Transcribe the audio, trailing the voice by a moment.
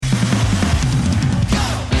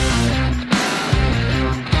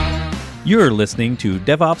You're listening to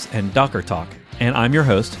DevOps and Docker Talk, and I'm your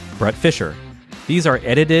host, Brett Fisher. These are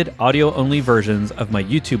edited, audio-only versions of my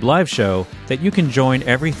YouTube live show that you can join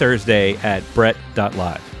every Thursday at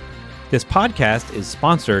brett.live. This podcast is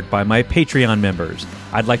sponsored by my Patreon members.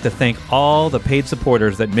 I'd like to thank all the paid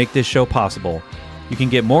supporters that make this show possible. You can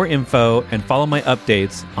get more info and follow my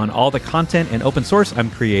updates on all the content and open source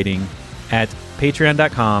I'm creating at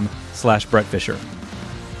patreon.com/brettfisher.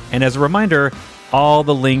 And as a reminder, all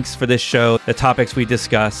the links for this show, the topics we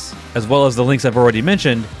discuss, as well as the links I've already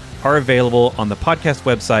mentioned, are available on the podcast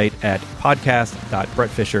website at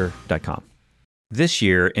podcast.brettfisher.com. This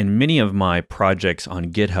year, in many of my projects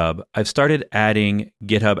on GitHub, I've started adding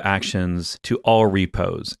GitHub Actions to all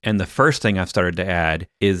repos. And the first thing I've started to add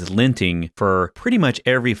is linting for pretty much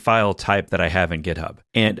every file type that I have in GitHub.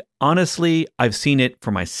 And honestly, I've seen it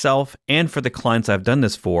for myself and for the clients I've done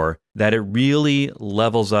this for, that it really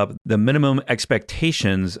levels up the minimum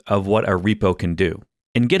expectations of what a repo can do.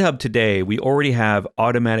 In GitHub today, we already have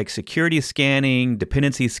automatic security scanning,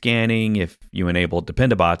 dependency scanning, if you enable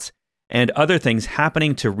Dependabots, and other things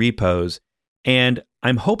happening to repos. And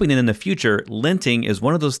I'm hoping that in the future, linting is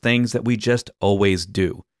one of those things that we just always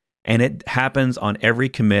do. And it happens on every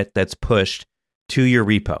commit that's pushed to your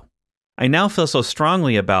repo. I now feel so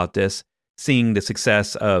strongly about this, seeing the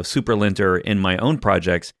success of SuperLinter in my own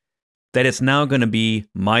projects, that it's now going to be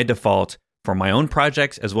my default for my own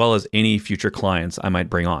projects as well as any future clients I might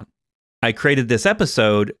bring on. I created this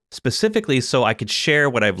episode specifically so I could share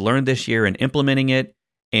what I've learned this year in implementing it,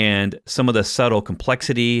 and some of the subtle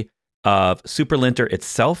complexity of SuperLinter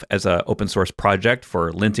itself as an open source project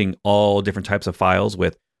for linting all different types of files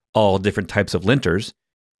with all different types of linters.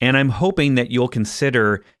 And I'm hoping that you'll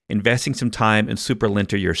consider investing some time in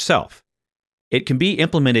SuperLinter yourself. It can be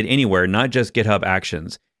implemented anywhere, not just GitHub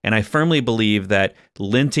Actions. And I firmly believe that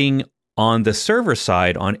linting on the server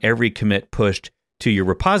side on every commit pushed to your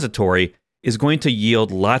repository is going to yield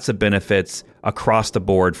lots of benefits across the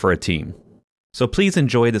board for a team. So please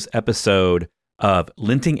enjoy this episode of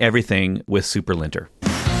Linting Everything with SuperLinter.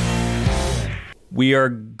 We are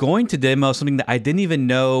going to demo something that I didn't even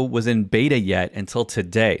know was in beta yet until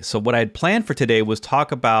today. So what I had planned for today was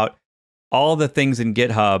talk about all the things in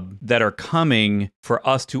GitHub that are coming for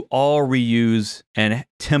us to all reuse and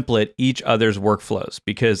template each other's workflows.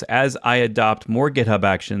 Because as I adopt more GitHub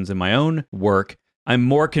Actions in my own work, I'm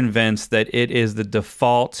more convinced that it is the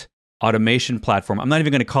default automation platform. I'm not even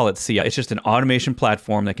going to call it CI. It's just an automation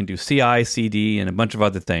platform that can do CI, CD, and a bunch of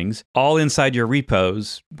other things, all inside your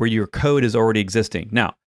repos where your code is already existing.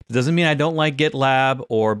 Now, it doesn't mean I don't like GitLab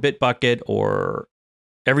or Bitbucket or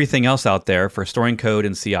everything else out there for storing code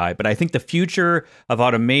in CI, but I think the future of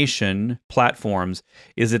automation platforms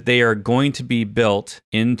is that they are going to be built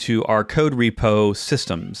into our code repo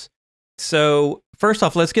systems. So first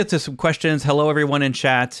off, let's get to some questions. Hello, everyone in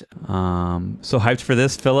chat. So hyped for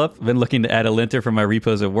this, Philip. I've been looking to add a linter for my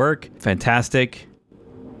repos at work. Fantastic.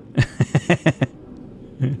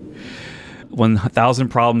 1,000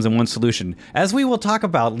 problems and one solution. As we will talk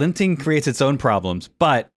about, linting creates its own problems,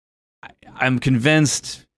 but I'm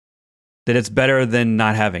convinced that it's better than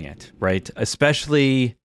not having it, right?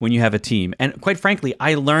 Especially when you have a team. And quite frankly,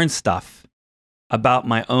 I learned stuff about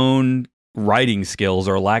my own writing skills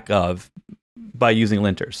or lack of by using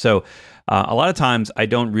linters. So a lot of times I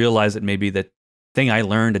don't realize that maybe the thing I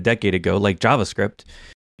learned a decade ago, like JavaScript,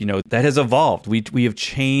 that has evolved. We have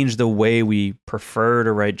changed the way we prefer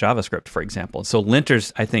to write JavaScript, for example. So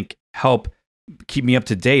linters, I think, help keep me up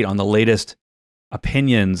to date on the latest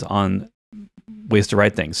opinions on ways to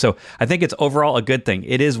write things. So I think it's overall a good thing.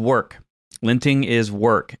 It is work. Linting is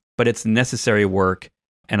work, but it's necessary work.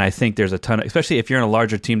 And I think there's a ton of, especially if you're in a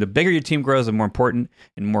larger team, the bigger your team grows, the more important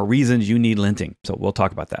and more reasons you need linting. So we'll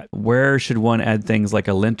talk about that. Where should one add things like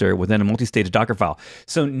a linter within a multi-stage Docker file?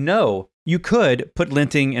 So no, you could put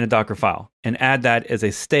linting in a Docker file and add that as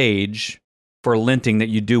a stage for linting that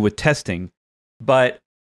you do with testing. But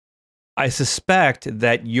I suspect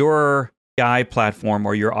that your CI platform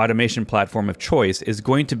or your automation platform of choice is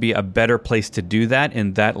going to be a better place to do that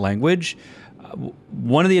in that language.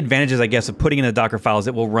 One of the advantages, I guess, of putting in a Docker file is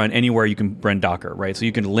it will run anywhere you can run Docker, right? So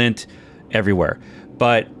you can lint everywhere.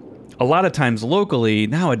 But a lot of times locally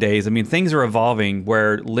nowadays, things are evolving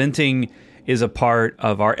where linting is a part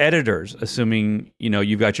of our editors, assuming,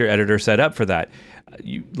 you've got your editor set up for that.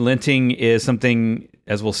 Linting is something,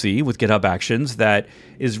 as we'll see with GitHub Actions, that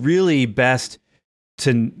is really best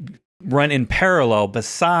to run in parallel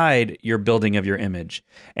beside your building of your image.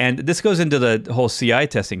 And this goes into the whole CI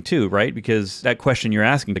testing too, right? Because that question you're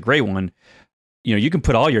asking, the great one, you can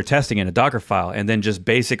put all your testing in a Docker file and then just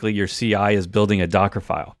basically your CI is building a Docker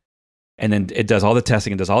file. and then it does all the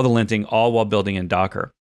testing and does all the linting, all while building in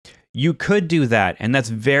Docker. You could do that, and that's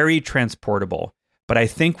very transportable. But I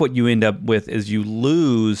think what you end up with is you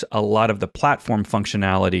lose a lot of the platform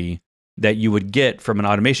functionality that you would get from an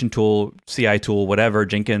automation tool, CI tool, whatever,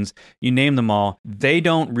 Jenkins, you name them all. They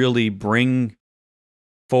don't really bring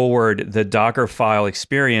forward the Docker file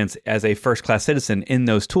experience as a first-class citizen in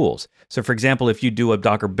those tools. So for example, if you do a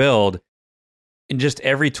Docker build, in just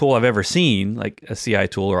every tool I've ever seen, like a CI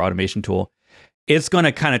tool or automation tool, it's going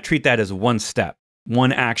to kind of treat that as one step,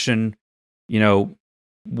 one action,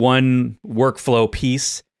 one workflow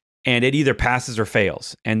piece, and it either passes or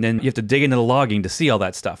fails. And then you have to dig into the logging to see all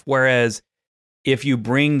that stuff. Whereas if you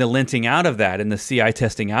bring the linting out of that and the CI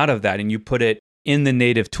testing out of that and you put it in the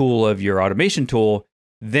native tool of your automation tool,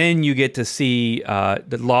 then you get to see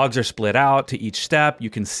the logs are split out to each step.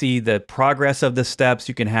 You can see the progress of the steps.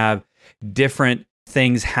 You can have different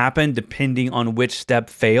things happen depending on which step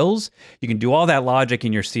fails. You can do all that logic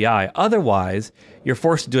in your CI. Otherwise, you're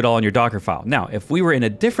forced to do it all in your Docker file. Now, if we were in a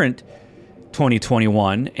different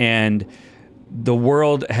 2021 and the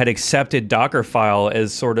world had accepted Dockerfile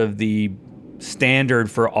as sort of the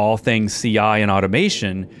standard for all things CI and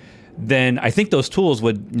automation, then I think those tools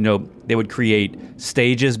would, they would create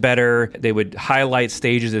stages better. They would highlight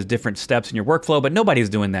stages as different steps in your workflow, but nobody's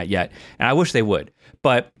doing that yet. And I wish they would.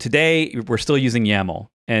 But today we're still using YAML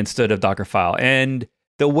instead of Dockerfile. And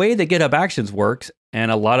the way that GitHub Actions works and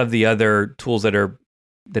a lot of the other tools that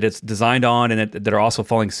it's designed on and that are also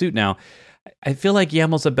following suit now, I feel like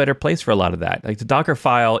YAML's a better place for a lot of that. Like the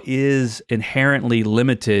Dockerfile is inherently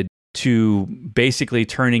limited to basically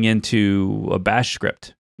turning into a bash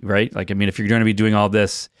script, right? Like, if you're going to be doing all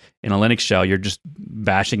this in a Linux shell, you're just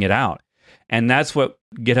bashing it out. And that's what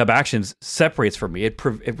GitHub Actions separates from me. It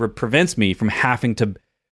prevents me from having to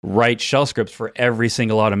write shell scripts for every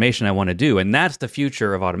single automation I want to do. And that's the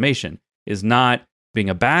future of automation, is not being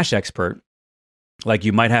a bash expert, like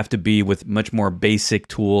you might have to be with much more basic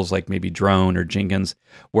tools like maybe Drone or Jenkins,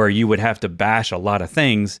 where you would have to bash a lot of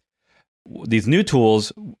things. These new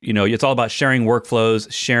tools, it's all about sharing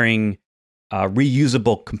workflows, sharing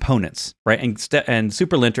reusable components, right? And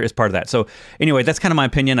SuperLinter is part of that. So anyway, that's kind of my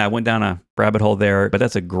opinion. I went down a rabbit hole there, but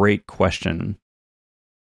that's a great question.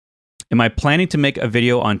 Am I planning to make a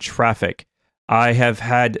video on Traefik?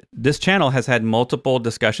 This channel has had multiple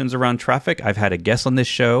discussions around Traefik. I've had a guest on this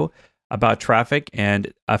show about Traefik,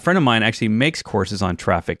 and a friend of mine actually makes courses on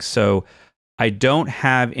Traefik. So I don't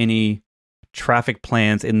have any Traefik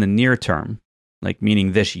plans in the near term, like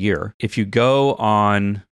meaning this year. If you go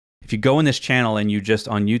in this channel and you just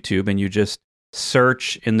on YouTube and you just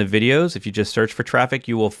search in the videos, if you just search for Traefik,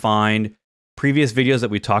 you will find previous videos that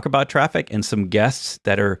we talk about Traefik and some guests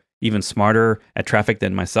that are even smarter at Traefik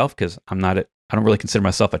than myself, because I don't really consider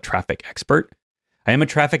myself a Traefik expert. I am a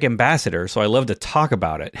Traefik ambassador, so I love to talk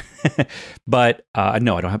about it. But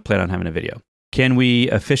no, I don't plan on having a video. Can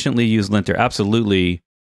we efficiently use linter? Absolutely.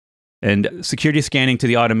 And security scanning to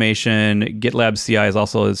the automation, GitLab CI is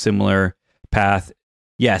also a similar path.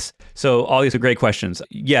 Yes. So all these are great questions.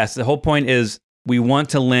 Yes, the whole point is we want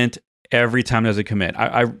to lint every time there's a commit.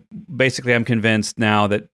 I'm convinced now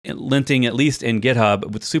that linting, at least in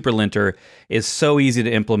GitHub with SuperLinter, is so easy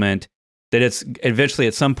to implement that it's eventually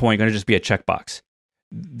at some point going to just be a checkbox.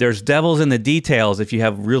 There's devils in the details if you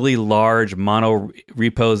have really large mono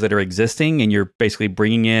repos that are existing and you're basically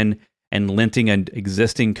bringing in and linting an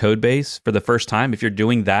existing code base for the first time. If you're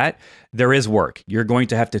doing that, there is work. You're going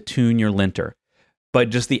to have to tune your linter. But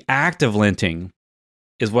just the act of linting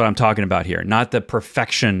is what I'm talking about here, not the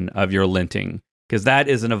perfection of your linting, because that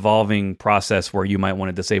is an evolving process where you might want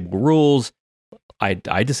to disable rules. I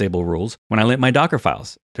disable rules when I lint my Docker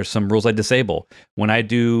files. There's some rules I disable. When I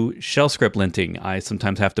do shell script linting, I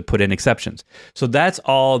sometimes have to put in exceptions. So that's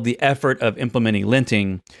all the effort of implementing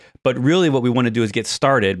linting. But really what we want to do is get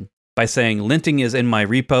started by saying linting is in my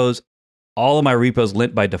repos. All of my repos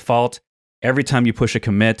lint by default. Every time you push a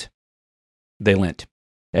commit, they lint.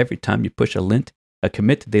 Every time you push a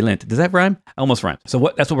commit, they lint. Does that rhyme? Almost rhyme.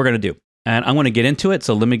 So that's what we're going to do. And I'm going to get into it.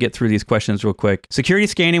 So let me get through these questions real quick. Security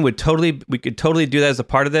scanning we could totally do that as a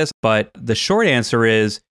part of this. But the short answer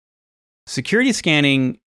is security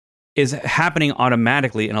scanning is happening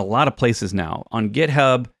automatically in a lot of places now. On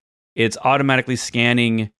GitHub, it's automatically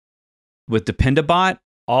scanning with Dependabot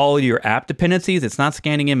all your app dependencies. It's not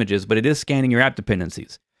scanning images, but it is scanning your app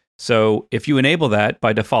dependencies. So if you enable that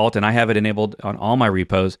by default, and I have it enabled on all my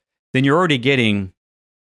repos, then you're already getting,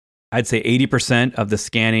 I'd say 80% of the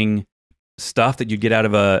scanning stuff that you get out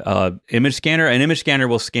of a image scanner. An image scanner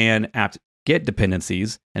will scan apt-get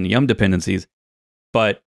dependencies and yum dependencies,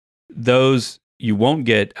 but those you won't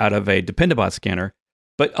get out of a Dependabot scanner.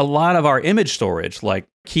 But a lot of our image storage, like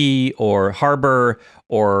Key or Harbor,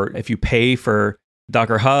 or if you pay for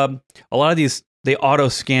Docker Hub, a lot of these, they auto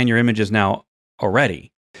scan your images now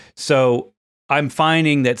already. So I'm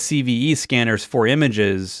finding that CVE scanners for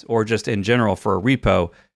images, or just in general for a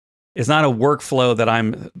repo, is not a workflow that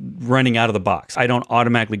I'm running out of the box. I don't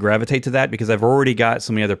automatically gravitate to that because I've already got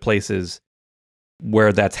so many other places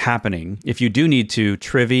where that's happening. If you do need to,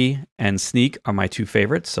 Trivy and Snyk are my two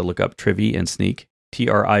favorites. So look up Trivy and Snyk,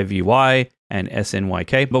 Trivy and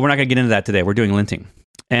Snyk. But we're not going to get into that today. We're doing linting.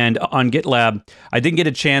 And on GitLab, I didn't get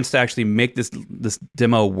a chance to actually make this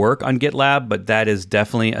demo work on GitLab, but that is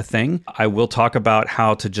definitely a thing. I will talk about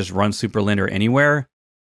how to just run SuperLinter anywhere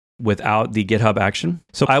without the GitHub action.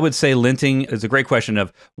 So I would say linting is a great question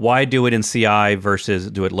of why do it in CI versus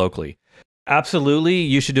do it locally. Absolutely,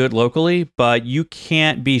 you should do it locally, but you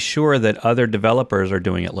can't be sure that other developers are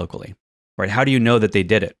doing it locally, right? How do you know that they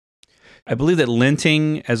did it? I believe that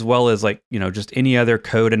linting, as well as just any other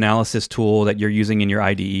code analysis tool that you're using in your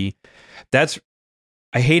IDE,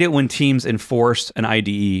 I hate it when teams enforce an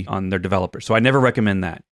IDE on their developers. So I never recommend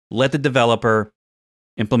that. Let the developer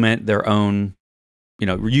implement their own,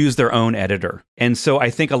 use their own editor. And so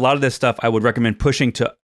I think a lot of this stuff I would recommend pushing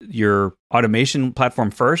to your automation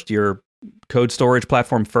platform first, your code storage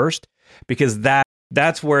platform first, because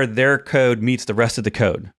that's where their code meets the rest of the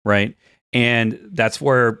code, right? And that's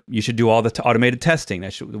where you should do all the automated testing.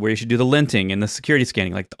 That's where you should do the linting and the security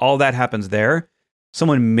scanning. Like all that happens there.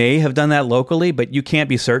 Someone may have done that locally, but you can't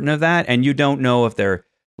be certain of that. And you don't know if their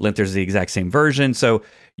linter is the exact same version. So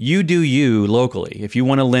you do you locally. If you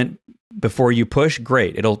want to lint before you push,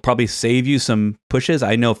 great. It'll probably save you some pushes.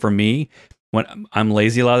 I know for me, when I'm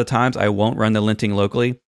lazy a lot of the times, I won't run the linting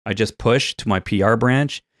locally. I just push to my PR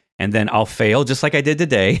branch, and then I'll fail, just like I did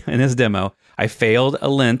today in this demo. I failed a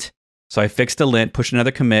lint, so I fixed a lint, push another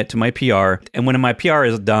commit to my PR, and when my PR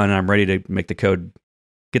is done and I'm ready to make the code,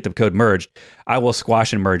 get the code merged, I will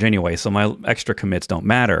squash and merge anyway, so my extra commits don't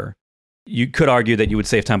matter. You could argue that you would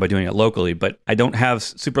save time by doing it locally, but I don't have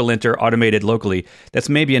SuperLinter automated locally. That's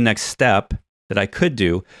maybe a next step that I could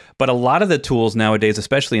do, but a lot of the tools nowadays,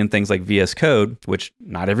 especially in things like VS Code, which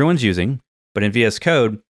not everyone's using, but in VS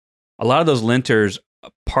Code, a lot of those linters,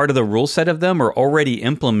 part of the rule set of them are already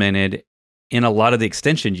implemented in a lot of the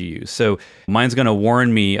extensions you use. So mine's going to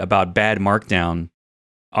warn me about bad markdown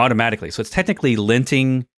automatically. So it's technically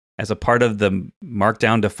linting as a part of the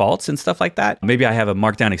markdown defaults and stuff like that. Maybe I have a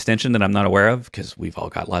markdown extension that I'm not aware of because we've all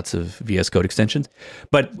got lots of VS Code extensions.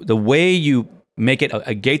 But the way you make it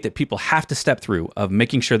a gate that people have to step through of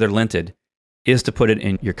making sure they're linted is to put it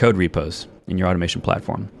in your code repos in your automation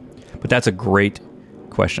platform. But that's a great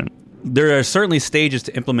question. There are certainly stages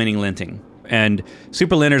to implementing linting, and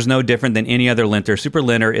SuperLinter is no different than any other linter.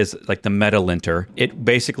 SuperLinter is like the meta linter. It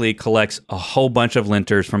basically collects a whole bunch of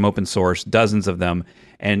linters from open source, dozens of them,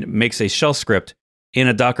 and makes a shell script in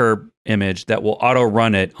a Docker image that will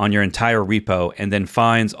auto-run it on your entire repo and then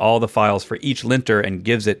finds all the files for each linter and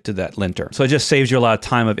gives it to that linter. So it just saves you a lot of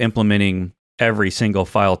time of implementing every single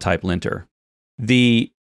file type linter.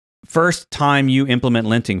 The first time you implement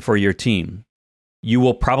linting for your team, you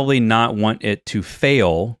will probably not want it to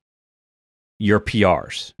fail your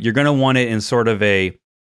PRs. You're going to want it in sort of a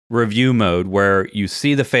review mode where you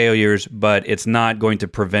see the failures, but it's not going to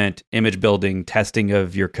prevent image building, testing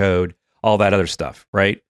of your code, all that other stuff,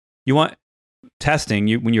 right? You want testing,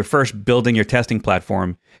 when you're first building your testing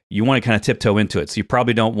platform, you want to kind of tiptoe into it. So you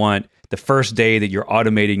probably don't want the first day that you're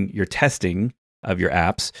automating your testing of your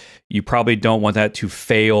apps, you probably don't want that to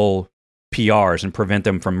fail PRs and prevent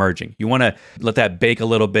them from merging. You want to let that bake a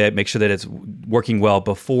little bit, make sure that it's working well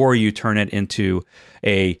before you turn it into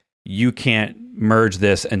you can't merge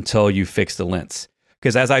this until you fix the lints.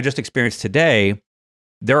 Because as I just experienced today,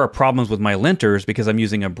 there are problems with my linters because I'm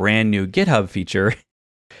using a brand new GitHub feature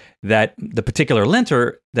that the particular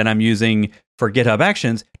linter that I'm using for GitHub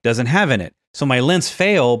Actions doesn't have in it. So my lints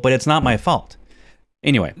fail, but it's not my fault.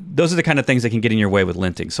 Anyway, those are the kind of things that can get in your way with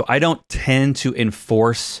linting. So I don't tend to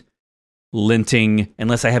enforce linting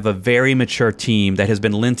unless I have a very mature team that has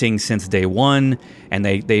been linting since day one, and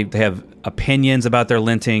they have opinions about their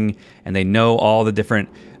linting, and they know all the different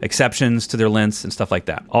exceptions to their lints and stuff like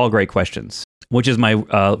that. All great questions. Which is my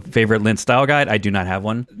favorite lint style guide? I do not have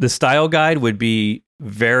one. The style guide would be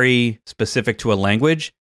very specific to a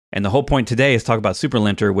language, and the whole point today is talk about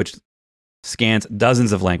SuperLinter, which scans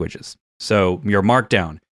dozens of languages. So your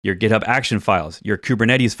Markdown, your GitHub Action files, your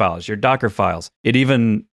Kubernetes files, your Docker files, it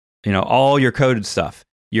even all your coded stuff,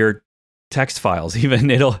 your text files. Even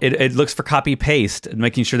it looks for copy paste,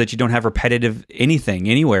 making sure that you don't have repetitive anything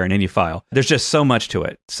anywhere in any file. There's just so much to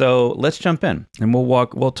it. So let's jump in and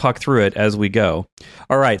we'll talk through it as we go.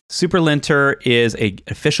 All right, SuperLinter is an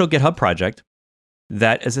official GitHub project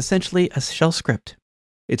that is essentially a shell script.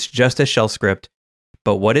 It's just a shell script,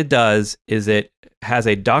 but what it does is it has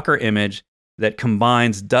a Docker image that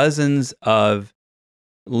combines dozens of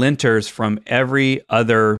linters from every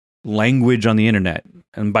other language on the internet.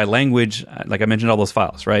 And by language, like I mentioned, all those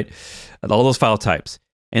files, right? All those file types.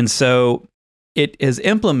 And so it is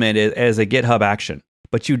implemented as a GitHub action,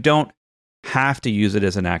 but you don't have to use it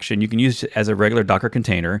as an action. You can use it as a regular Docker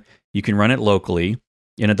container. You can run it locally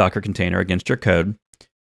in a Docker container against your code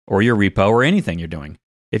or your repo or anything you're doing.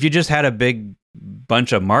 If you just had a big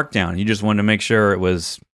bunch of markdown, you just wanted to make sure it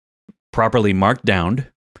was properly marked down,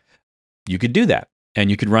 you could do that. And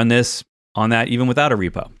you could run this on that even without a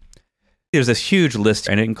repo. There's this huge list,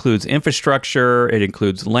 and it includes infrastructure, it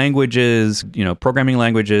includes languages, programming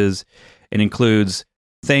languages. It includes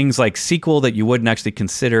things like SQL that you wouldn't actually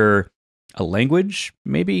consider a language,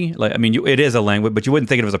 maybe. It is a language, but you wouldn't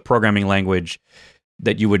think of it as a programming language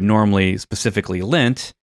that you would normally specifically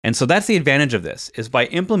lint. And so that's the advantage of this, is by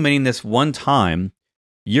implementing this one time,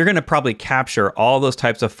 you're going to probably capture all those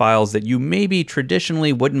types of files that you maybe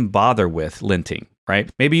traditionally wouldn't bother with linting,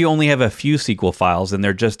 right? Maybe you only have a few SQL files and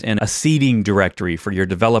they're just in a seeding directory for your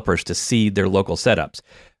developers to seed their local setups.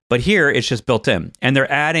 But here, it's just built in, and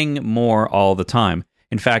they're adding more all the time.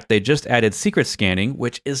 In fact, they just added secret scanning,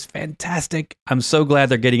 which is fantastic. I'm so glad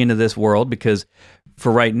they're getting into this world, because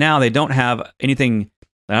for right now, they don't have anything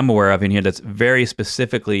that I'm aware of in here that's very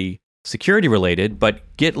specifically security related, but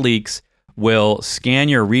GitLeaks will scan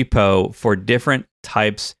your repo for different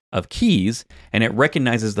types of keys, and it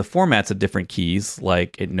recognizes the formats of different keys.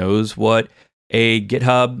 Like, it knows what a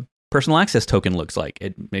GitHub personal access token looks like.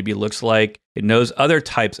 It maybe looks like it knows other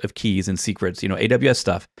types of keys and secrets, AWS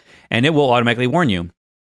stuff, and it will automatically warn you.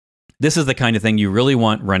 This is the kind of thing you really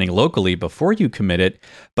want running locally before you commit it,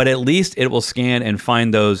 but at least it will scan and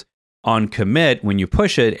find those on commit when you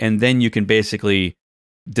push it, and then you can basically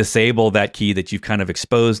disable that key that you've kind of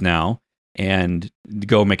exposed now and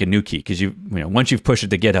go make a new key, because once you've pushed it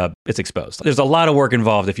to GitHub, it's exposed. There's a lot of work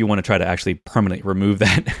involved if you want to try to actually permanently remove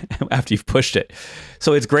that after you've pushed it.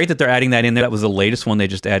 So it's great that they're adding that in there. That was the latest one they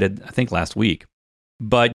just added, I think, last week.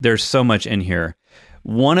 But there's so much in here.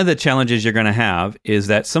 One of the challenges you're going to have is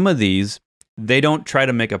that some of these, they don't try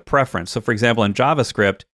to make a preference. So for example, in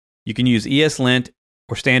JavaScript, you can use ESLint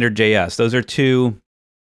or standard JS. Those are two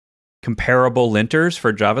comparable linters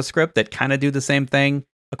for JavaScript that kind of do the same thing.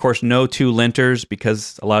 Of course, no two linters,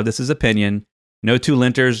 because a lot of this is opinion, no two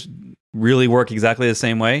linters really work exactly the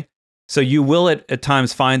same way. So you will at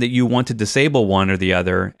times find that you want to disable one or the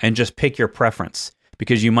other and just pick your preference,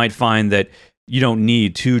 because you might find that you don't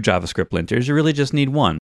need two JavaScript linters, you really just need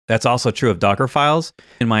one. That's also true of Docker files.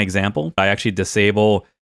 In my example, I actually disable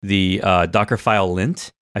the Docker file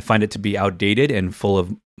lint. I find it to be outdated and full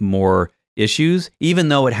of more issues, even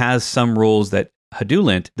though it has some rules that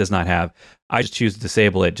Hadulint does not have. I just choose to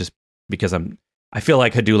disable it just because I feel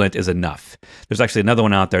like Hadulint is enough. There's actually another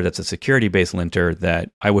one out there that's a security-based linter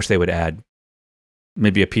that I wish they would add,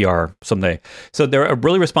 maybe a PR someday. So they're a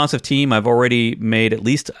really responsive team. I've already made at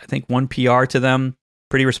least, I think, one PR to them.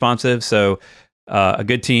 Pretty responsive. So a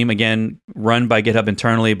good team, again, run by GitHub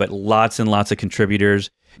internally, but lots and lots of contributors.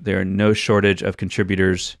 There are no shortage of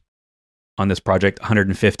contributors on this project,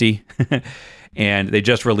 150. And they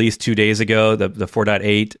just released 2 days ago, the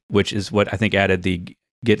 4.8, which is what I think added the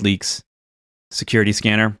GitLeaks security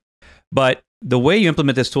scanner. But the way you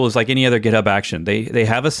implement this tool is like any other GitHub action. They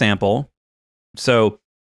have a sample. So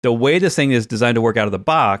the way this thing is designed to work out of the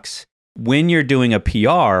box, when you're doing a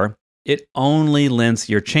PR, it only lints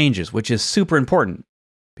your changes, which is super important,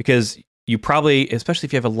 because you probably, especially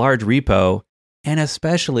if you have a large repo, and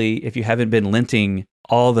especially if you haven't been linting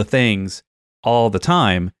all the things all the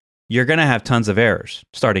time, you're going to have tons of errors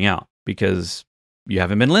starting out because you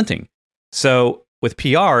haven't been linting. So with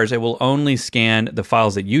PRs, it will only scan the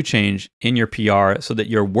files that you change in your PR, so that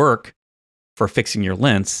your work for fixing your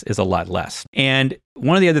lints is a lot less. And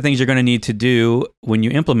one of the other things you're going to need to do when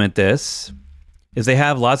you implement this is they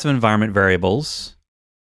have lots of environment variables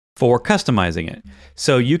for customizing it.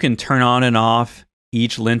 So you can turn on and off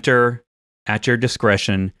each linter at your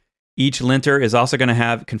discretion. Each linter is also going to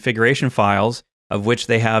have configuration files, of which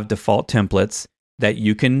they have default templates that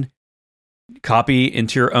you can copy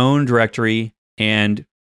into your own directory and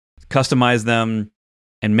customize them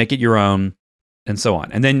and make it your own, and so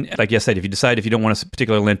on. And then, like I said, if you decide if you don't want a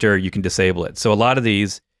particular linter, you can disable it. So a lot of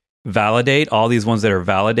these validate, all these ones that are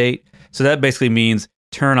validate. So that basically means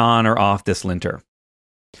turn on or off this linter.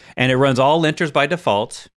 And it runs all linters by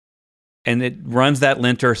default, and it runs that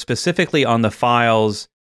linter specifically on the files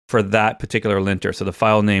for that particular linter. So the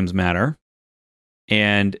file names matter.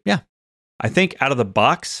 And yeah, I think out of the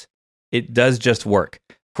box, it does just work.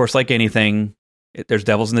 Of course, like anything, there's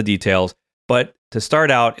devils in the details. But to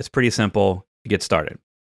start out, it's pretty simple to get started.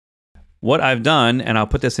 What I've done, and I'll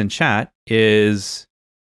put this in chat, is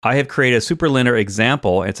I have created a superlinter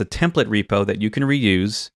example. It's a template repo that you can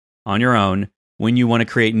reuse on your own. When you want to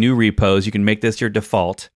create new repos, you can make this your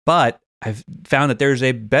default. But I've found that there's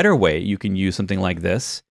a better way you can use something like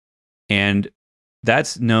this, and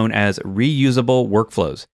that's known as reusable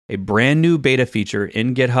workflows, a brand new beta feature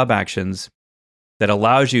in GitHub Actions that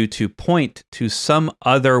allows you to point to some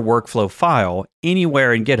other workflow file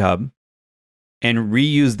anywhere in GitHub and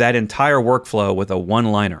reuse that entire workflow with a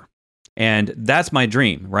one-liner. And that's my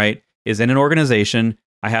dream, right? Is in an organization,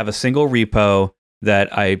 I have a single repo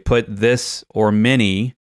that I put this or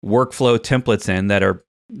many workflow templates in that are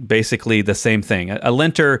basically the same thing. A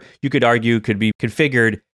linter, you could argue, could be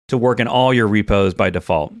configured to work in all your repos by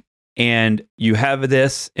default. And you have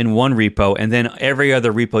this in one repo, and then every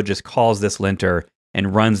other repo just calls this linter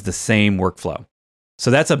and runs the same workflow. So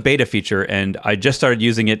that's a beta feature, and I just started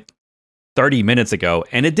using it 30 minutes ago,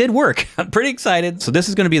 and it did work. I'm pretty excited. So this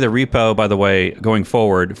is going to be the repo, by the way, going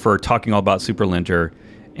forward for talking all about superlinter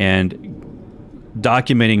and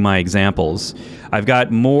documenting my examples. I've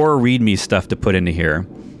got more README stuff to put into here.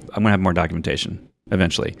 I'm going to have more documentation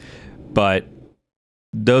eventually. But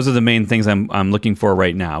those are the main things I'm looking for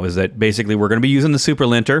right now, is that basically we're going to be using the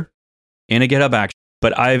superlinter in a GitHub action,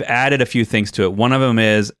 but I've added a few things to it. One of them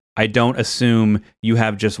is I don't assume you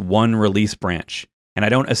have just one release branch, and I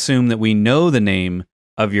don't assume that we know the name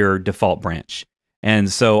of your default branch.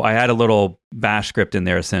 And so I had a little bash script in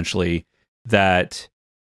there essentially that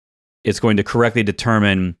it's going to correctly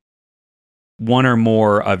determine one or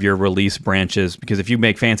more of your release branches, because if you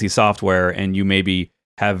make fancy software and you maybe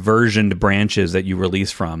have versioned branches that you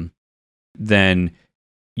release from, then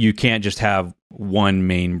you can't just have one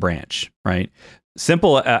main branch, right?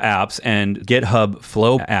 Simple apps and GitHub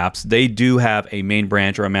Flow apps, they do have a main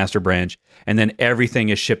branch or a master branch, and then everything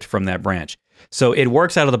is shipped from that branch. So it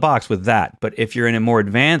works out of the box with that. But if you're in a more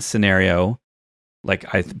advanced scenario,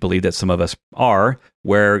 like I believe that some of us are,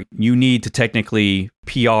 where you need to technically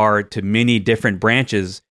PR to many different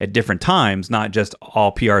branches at different times, not just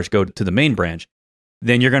all PRs go to the main branch,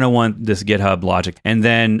 then you're going to want this GitHub logic. And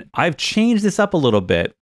then I've changed this up a little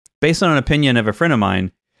bit based on an opinion of a friend of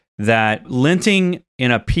mine that linting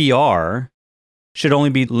in a PR should only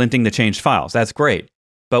be linting the changed files. That's great.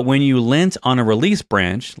 But when you lint on a release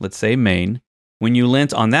branch, let's say main, when you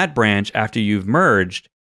lint on that branch after you've merged,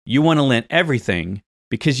 you want to lint everything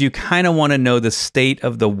because you kind of want to know the state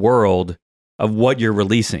of the world of what you're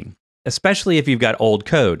releasing, especially if you've got old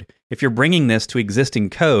code. If you're bringing this to existing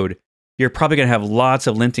code, you're probably going to have lots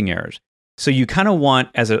of linting errors. So you kind of want,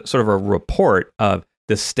 as a sort of a report of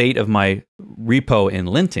the state of my repo in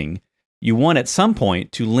linting, you want at some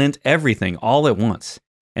point to lint everything all at once.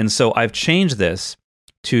 And so I've changed this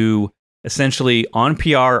to essentially on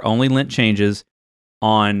PR, only lint changes,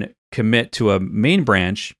 on commit to a main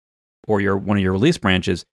branch or one of your release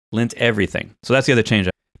branches, lint everything. So that's the other change.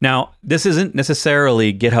 Now, this isn't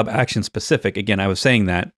necessarily GitHub Action specific. Again, I was saying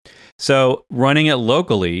that. So running it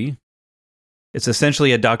locally, it's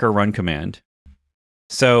essentially a Docker run command.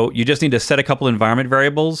 So you just need to set a couple environment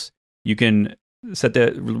variables. You can set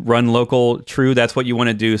the run local true. That's what you want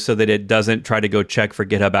to do so that it doesn't try to go check for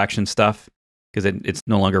GitHub Action stuff, because it's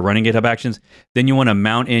no longer running GitHub Actions. Then you want to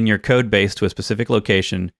mount in your code base to a specific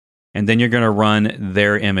location, and then you're going to run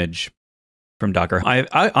their image from Docker.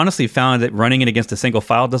 I honestly found that running it against a single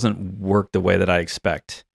file doesn't work the way that I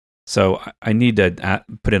expect. So I need to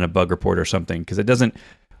put in a bug report or something, because it doesn't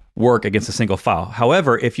work against a single file.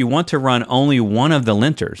 However, if you want to run only one of the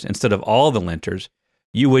linters instead of all the linters,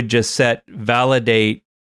 you would just set validate.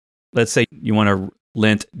 Let's say you want to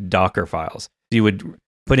lint Docker files. You would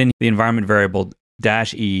put in the environment variable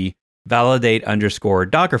 -e validate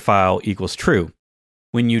 _ Docker file equals true.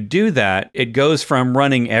 When you do that, it goes from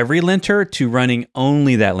running every linter to running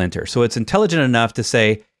only that linter. So it's intelligent enough to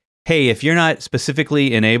say, hey, if you're not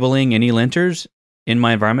specifically enabling any linters in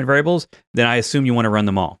my environment variables, then I assume you want to run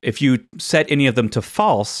them all. If you set any of them to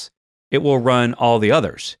false, it will run all the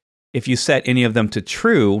others. If you set any of them to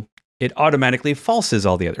true, it automatically falses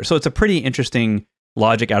all the others. So it's a pretty interesting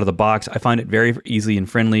logic out of the box. I find it very easy and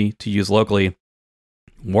friendly to use locally.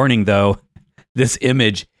 Warning though, this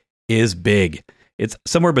image is big. It's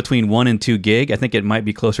somewhere between 1 and 2 gig. I think it might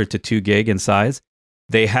be closer to 2 gig in size.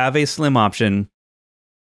 They have a slim option.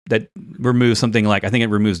 that removes something like, I think it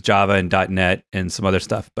removes Java and .NET and some other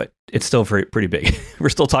stuff, but it's still pretty big. We're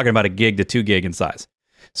still talking about a gig to 2 gig in size.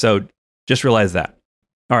 So just realize that.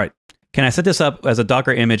 All right. Can I set this up as a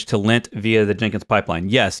Docker image to lint via the Jenkins pipeline?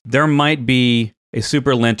 Yes, there might be a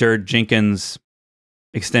super linter Jenkins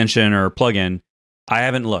extension or plugin. I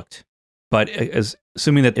haven't looked, but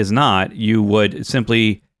assuming that is not, you would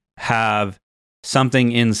simply have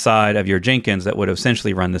something inside of your Jenkins that would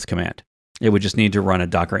essentially run this command. It would just need to run a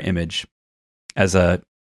Docker image as a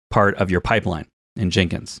part of your pipeline in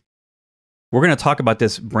Jenkins. We're going to talk about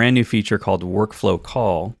this brand new feature called Workflow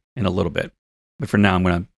Call in a little bit. But for now, I'm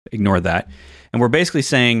going to ignore that. And we're basically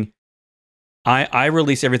saying, I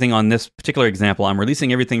release everything on this particular example. I'm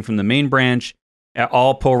releasing everything from the main branch,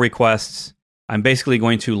 all pull requests. I'm basically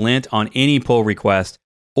going to lint on any pull request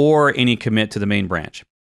or any commit to the main branch.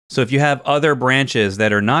 So if you have other branches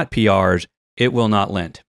that are not PRs, it will not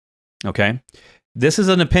lint. Okay? This is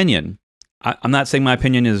an opinion. I'm not saying my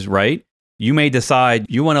opinion is right. You may decide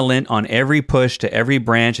you want to lint on every push to every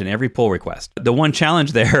branch and every pull request. The one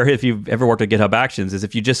challenge there, if you've ever worked with GitHub Actions, is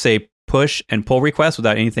if you just say push and pull requests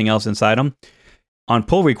without anything else inside them, on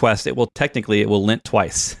pull requests, it will lint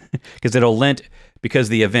twice because it'll lint because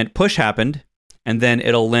the event push happened, and then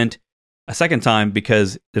it'll lint a second time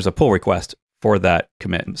because there's a pull request for that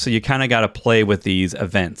commit. So you kind of got to play with these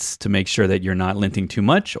events to make sure that you're not linting too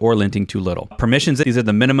much or linting too little. Permissions, these are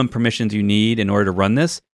the minimum permissions you need in order to run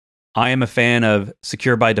this. I am a fan of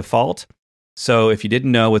secure by default. So if you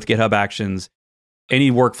didn't know, with GitHub Actions,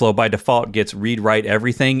 any workflow by default gets read-write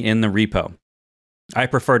everything in the repo. I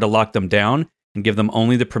prefer to lock them down and give them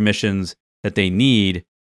only the permissions that they need.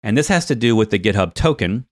 And this has to do with the GitHub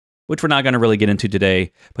token, which we're not going to really get into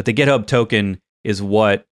today. But the GitHub token is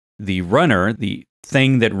what the runner, the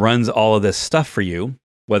thing that runs all of this stuff for you,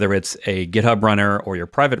 whether it's a GitHub runner or your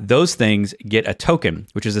private, those things get a token,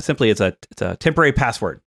 which is it's a temporary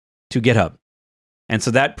password to GitHub. And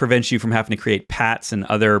so that prevents you from having to create PATs and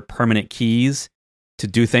other permanent keys to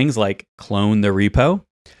do things like clone the repo.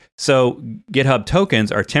 So GitHub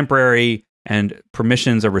tokens are temporary and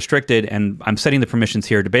permissions are restricted. And I'm setting the permissions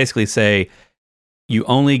here to basically say you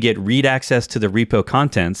only get read access to the repo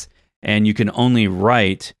contents and you can only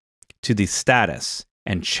write to the status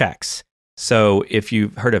and checks. So if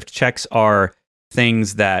you've heard of checks, are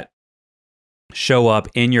things that show up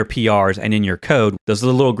in your PRs and in your code. Those are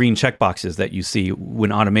the little green checkboxes that you see when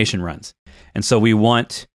automation runs. And so we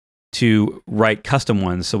want to write custom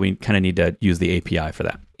ones, so we kind of need to use the API for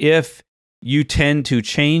that. If you tend to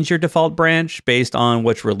change your default branch based on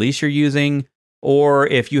which release you're using, or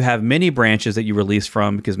if you have many branches that you release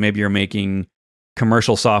from because maybe you're making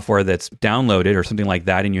commercial software that's downloaded or something like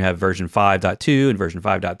that, and you have version 5.2 and version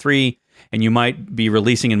 5.3, and you might be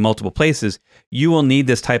releasing in multiple places, you will need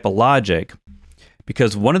this type of logic.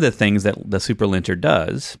 Because one of the things that the superlinter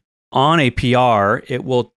does, on a PR, it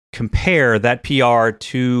will compare that PR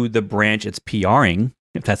to the branch it's PRing,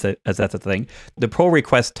 if that's a thing, the pull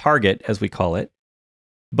request target, as we call it.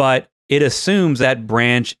 But it assumes that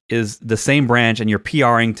branch is the same branch and you're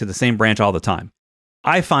PRing to the same branch all the time.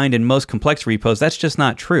 I find in most complex repos, that's just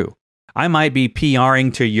not true. I might be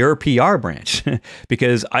PRing to your PR branch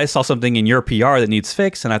because I saw something in your PR that needs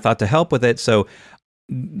fixed and I thought to help with it. So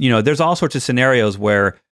there's all sorts of scenarios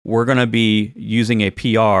where we're going to be using a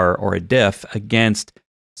PR or a diff against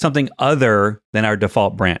something other than our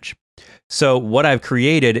default branch. So what I've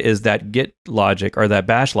created is that Git logic, or that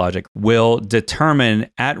bash logic, will determine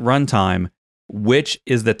at runtime which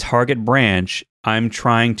is the target branch I'm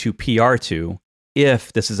trying to PR to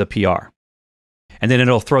if this is a PR. And then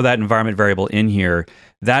it'll throw that environment variable in here.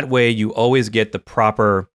 That way you always get the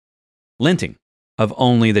proper linting of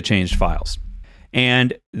only the changed files.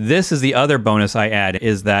 And this is the other bonus I add,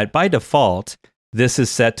 is that by default, this is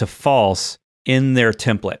set to false in their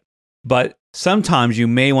template. But sometimes you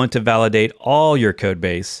may want to validate all your code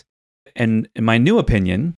base. And in my new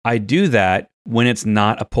opinion, I do that when it's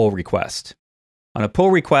not a pull request. On a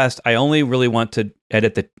pull request, I only really want to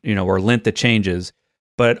edit or lint the changes.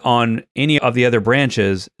 But on any of the other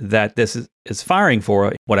branches that this is firing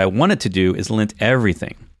for, what I want it to do is lint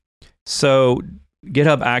everything. So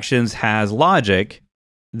GitHub Actions has logic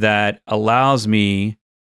that allows me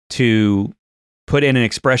to put in an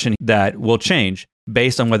expression that will change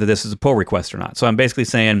based on whether this is a pull request or not. So I'm basically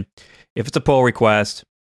saying, if it's a pull request,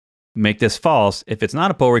 make this false. If it's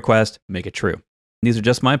not a pull request, make it true. These are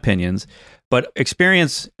just my opinions, but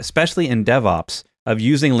experience, especially in DevOps, of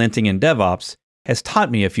using linting in DevOps has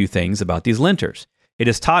taught me a few things about these linters. It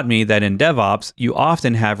has taught me that in DevOps, you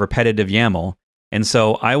often have repetitive YAML, and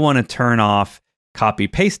so I want to turn off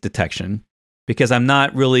copy-paste detection because I'm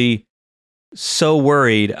not really so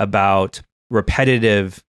worried about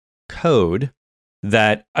repetitive code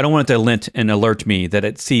that I don't want it to lint and alert me that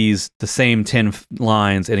it sees the same 10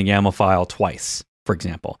 lines in a YAML file twice, for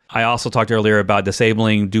example. I also talked earlier about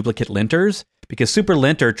disabling duplicate linters because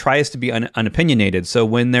SuperLinter tries to be unopinionated. So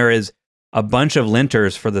when there is a bunch of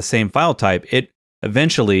linters for the same file type, it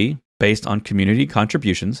eventually, based on community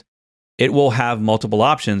contributions, it will have multiple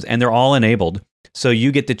options and they're all enabled. So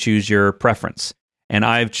you get to choose your preference. And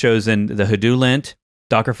I've chosen the HadoLint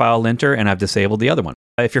Dockerfile linter and I've disabled the other one.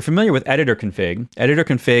 If you're familiar with editor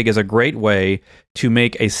config is a great way to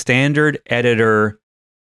make a standard editor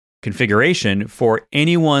configuration for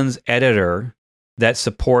anyone's editor that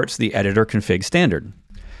supports the editor config standard.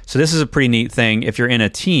 So this is a pretty neat thing. If you're in a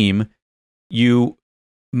team, you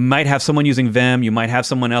might have someone using Vim, you might have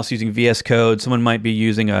someone else using VS Code, someone might be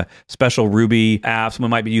using a special Ruby app,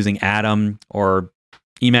 someone might be using Atom or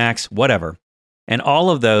Emacs, whatever. And all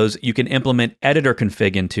of those you can implement editor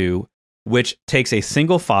config into, which takes a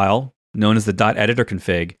single file known as the .editor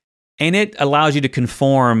config, and it allows you to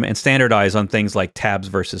conform and standardize on things like tabs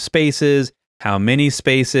versus spaces, how many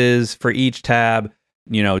spaces for each tab.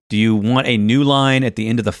 You know, do you want a new line at the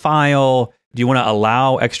end of the file? Do you want to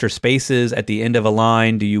allow extra spaces at the end of a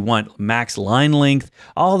line? Do you want max line length?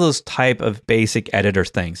 All those type of basic editor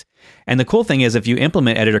things. And the cool thing is if you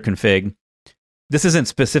implement editor config, this isn't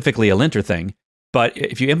specifically a linter thing, but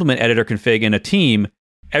if you implement editor config in a team,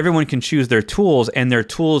 everyone can choose their tools and their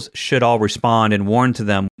tools should all respond and warn to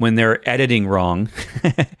them when they're editing wrong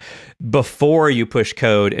before you push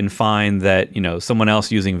code and find that, you know, someone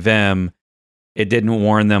else using Vim, it didn't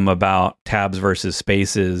warn them about tabs versus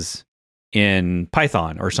spaces in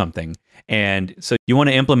Python or something. And so you want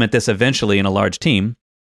to implement this eventually in a large team.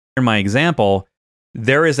 In my example,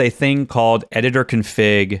 there is a thing called editor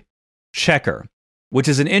config checker, which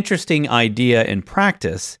is an interesting idea in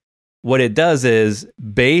practice. What it does is,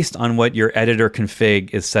 based on what your editor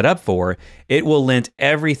config is set up for, it will lint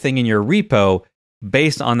everything in your repo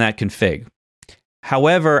based on that config.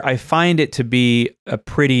 However, I find it to be a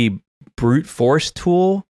pretty brute force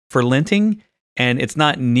tool for linting, and it's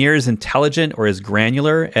not near as intelligent or as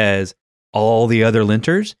granular as all the other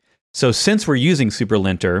linters. So since we're using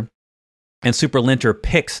SuperLinter, and SuperLinter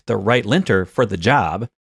picks the right linter for the job,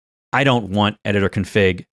 I don't want editor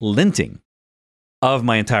config linting of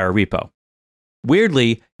my entire repo.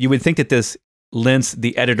 Weirdly, you would think that this lints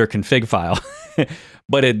the editor config file,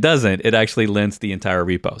 but it doesn't. It actually lints the entire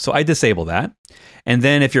repo. So I disable that. And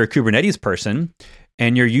then if you're a Kubernetes person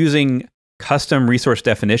and you're using custom resource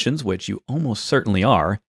definitions, which you almost certainly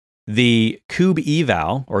are, the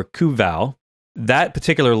kubeval or kubeval, that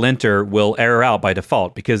particular linter will error out by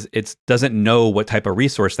default because it doesn't know what type of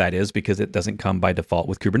resource that is because it doesn't come by default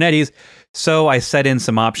with Kubernetes. So I set in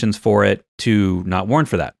some options for it to not warn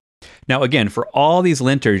for that. Now, again, for all these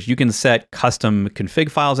linters, you can set custom config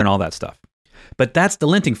files and all that stuff. But that's the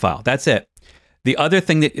linting file. That's it. The other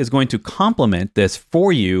thing that is going to complement this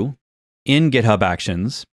for you in GitHub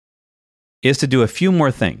Actions is to do a few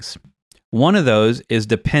more things. One of those is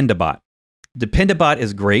Dependabot. Dependabot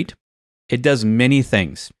is great. It does many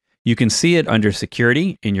things. You can see it under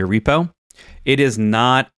security in your repo. It is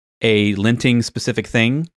not a linting specific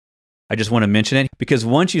thing. I just want to mention it because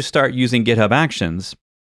once you start using GitHub Actions,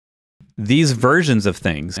 these versions of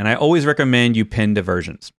things, and I always recommend you pin to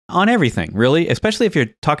versions on everything, really, especially if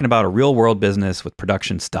you're talking about a real world business with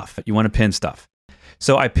production stuff. You want to pin stuff.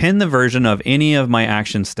 So I pin the version of any of my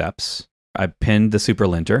action steps. I pinned the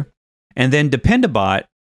SuperLinter. And then Dependabot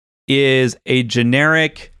is a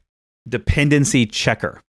generic dependency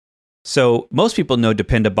checker. So most people know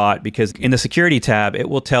Dependabot because in the security tab, it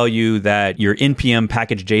will tell you that your npm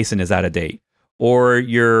package JSON is out of date, or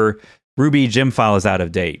your Ruby gem file is out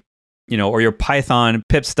of date, or your Python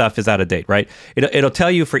pip stuff is out of date, right? It'll tell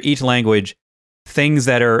you for each language things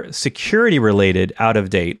that are security related out of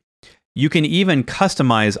date. You can even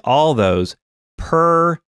customize all those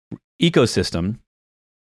per ecosystem.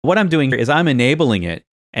 What I'm doing here is I'm enabling it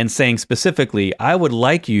and saying specifically, I would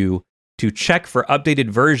like you to check for updated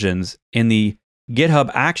versions in the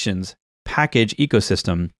GitHub Actions package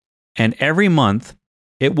ecosystem. And every month,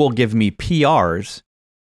 it will give me PRs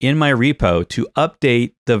in my repo to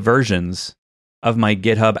update the versions of my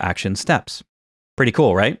GitHub Action steps. Pretty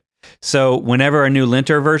cool, right? So whenever a new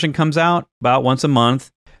linter version comes out, about once a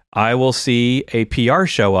month, I will see a PR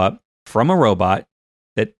show up from a robot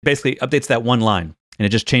that basically updates that one line, and it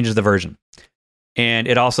just changes the version. And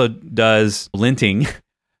it also does linting.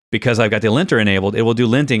 Because I've got the linter enabled, it will do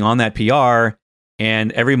linting on that PR.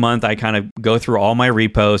 And every month I kind of go through all my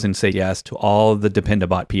repos and say yes to all the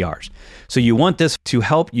Dependabot PRs. So you want this to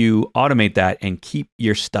help you automate that and keep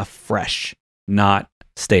your stuff fresh. not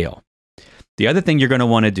stale. The other thing you're going to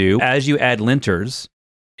want to do as you add linters,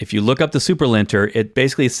 if you look up the superlinter, it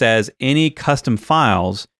basically says any custom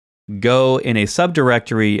files go in a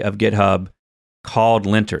subdirectory of GitHub called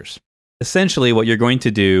linters. Essentially, what you're going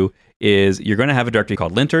to do is you're going to have a directory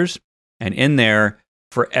called linters, and in there,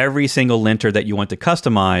 for every single linter that you want to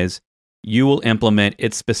customize, you will implement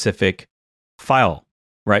its specific file,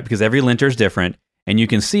 right? Because every linter is different, and you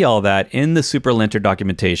can see all that in the superlinter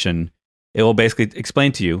documentation. It will basically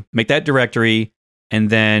explain to you, make that directory, and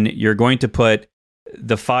then you're going to put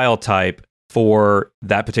the file type for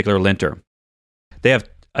that particular linter. They have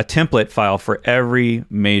a template file for every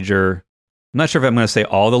major, I'm not sure if I'm going to say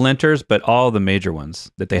all the linters, but all the major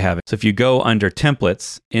ones that they have. So if you go under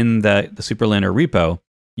templates in the superlinter repo,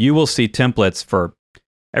 you will see templates for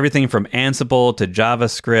everything from Ansible to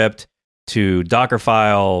JavaScript to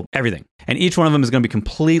Dockerfile, everything. And each one of them is going to be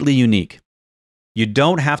completely unique. You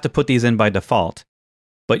don't have to put these in by default,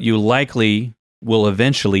 but you likely will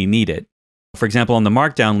eventually need it. For example, on the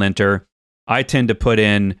Markdown linter, I tend to put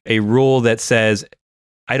in a rule that says,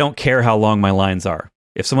 I don't care how long my lines are.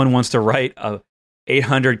 If someone wants to write a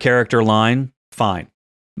 800 character line, fine.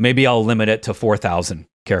 Maybe I'll limit it to 4,000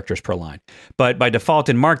 characters per line. But by default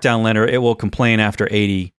in Markdown linter, it will complain after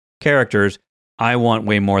 80 characters. I want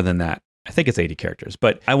way more than that. I think it's 80 characters,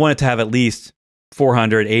 but I want it to have at least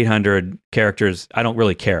 400, 800 characters. I don't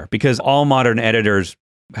really care because all modern editors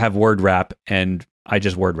have word wrap and I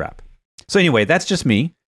just word wrap. So anyway, that's just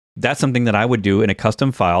me. That's something that I would do in a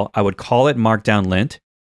custom file. I would call it Markdown lint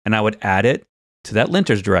and I would add it to that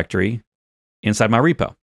linters directory inside my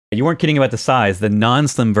repo. You weren't kidding about the size. The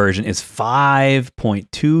non-slim version is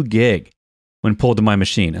 5.2 gig when pulled to my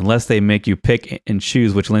machine, unless they make you pick and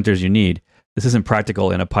choose which linters you need. This isn't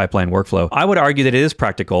practical in a pipeline workflow. I would argue that it is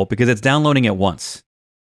practical because it's downloading it once.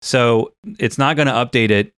 So it's not going to update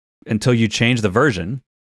it until you change the version.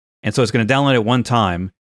 And so it's going to download it one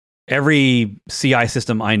time. Every CI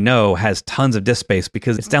system I know has tons of disk space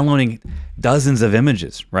because it's downloading dozens of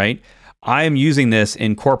images, right? I am using this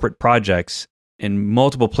in corporate projects in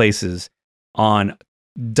multiple places on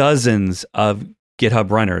dozens of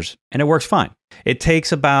GitHub runners, and it works fine. It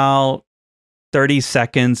takes about 30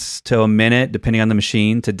 seconds to a minute, depending on the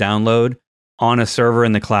machine, to download on a server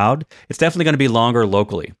in the cloud. It's definitely going to be longer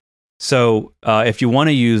locally. So if you want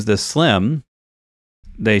to use the Slim,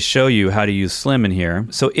 they show you how to use Slim in here.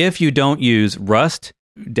 So if you don't use Rust,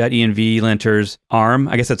 .env linters, ARM,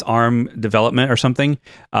 I guess that's ARM development or something,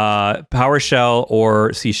 PowerShell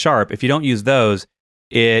or C#, if you don't use those,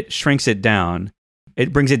 it shrinks it down.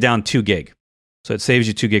 It brings it down 2 gig. So it saves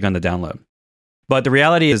you 2 gig on the download. But the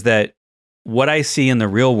reality is that what I see in the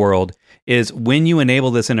real world is when you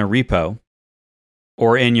enable this in a repo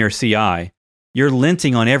or in your CI, you're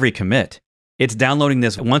linting on every commit. It's downloading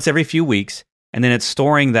this once every few weeks, and then it's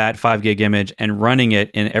storing that 5 gig image and running it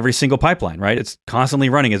in every single pipeline, right? It's constantly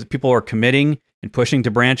running. As people are committing and pushing to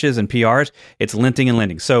branches and PRs, it's linting and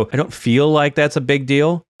linting. So I don't feel like that's a big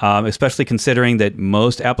deal, especially considering that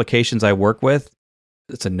most applications I work with,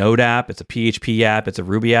 it's a Node app, it's a PHP app, it's a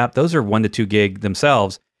Ruby app. Those are 1 to 2 gig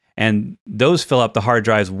themselves. And those fill up the hard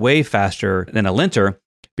drives way faster than a linter,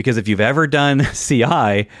 because if you've ever done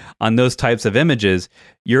CI on those types of images,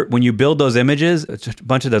 when you build those images, a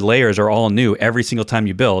bunch of the layers are all new every single time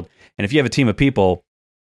you build. And if you have a team of people,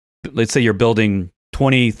 let's say you're building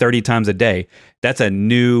 20, 30 times a day, that's a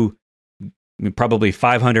new, probably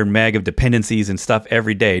 500 meg of dependencies and stuff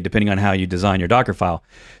every day, depending on how you design your Docker file.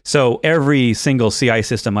 So every single CI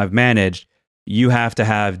system I've managed, you have to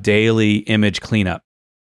have daily image cleanup,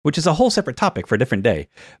 which is a whole separate topic for a different day.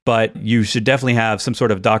 But you should definitely have some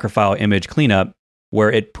sort of Dockerfile image cleanup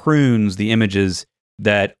where it prunes the images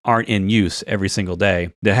that aren't in use every single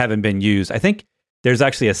day, that haven't been used. I think there's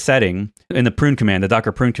actually a setting in the prune command, the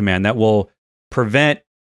Docker prune command, that will prevent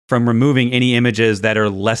from removing any images that are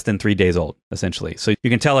less than 3 days old, essentially. So you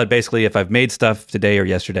can tell it basically if I've made stuff today or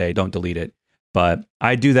yesterday, don't delete it. But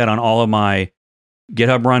I do that on all of my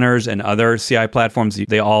GitHub runners and other CI platforms.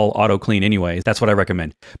 They all auto clean anyways. That's what I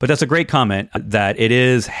recommend. But that's a great comment that it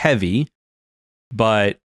is heavy,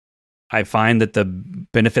 but I find that the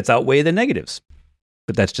benefits outweigh the negatives.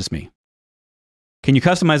 But that's just me. Can you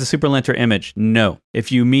customize the superlinter image? No.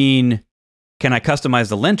 If you mean, can I customize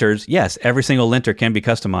the linters? Yes, every single linter can be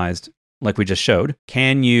customized like we just showed.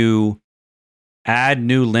 Can you add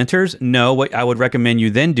new linters? No. What I would recommend you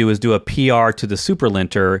then do is do a PR to the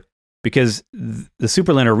superlinter, because the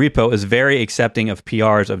superlinter repo is very accepting of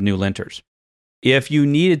PRs of new linters. If you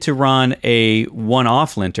needed to run a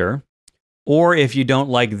one-off linter, or if you don't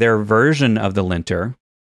like their version of the linter,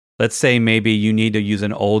 Let's say maybe you need to use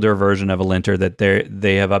an older version of a linter that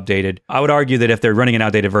they have updated. I would argue that if they're running an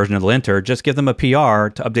outdated version of the linter, just give them a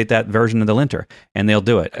PR to update that version of the linter, and they'll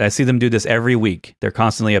do it. I see them do this every week. They're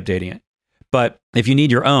constantly updating it. But if you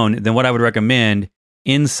need your own, then what I would recommend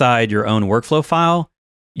inside your own workflow file,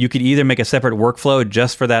 you could either make a separate workflow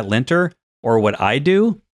just for that linter, or what I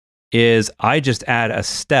do is I just add a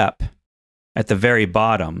step at the very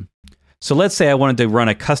bottom. So let's say I wanted to run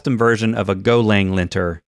a custom version of a Golang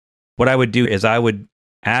linter. What I would do is I would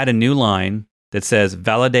add a new line that says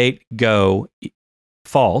validate Go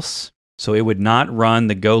false. So it would not run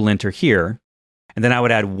the Go linter here. And then I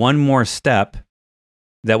would add one more step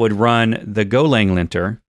that would run the Golang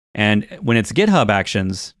linter. And when it's GitHub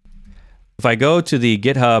Actions, if I go to the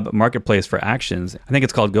GitHub Marketplace for Actions, I think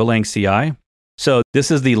it's called Golang CI. So this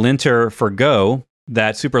is the linter for Go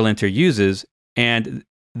that SuperLinter uses. And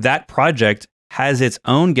that project has its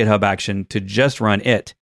own GitHub action to just run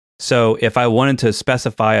it. So if I wanted to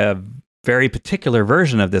specify a very particular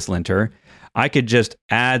version of this linter, I could just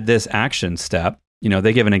add this action step.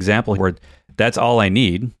 They give an example where that's all I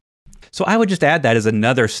need. So I would just add that as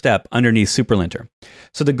another step underneath SuperLinter.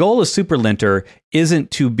 So the goal of SuperLinter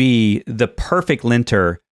isn't to be the perfect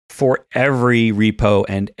linter for every repo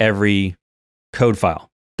and every code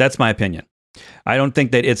file. That's my opinion. I don't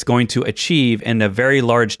think that it's going to achieve in a very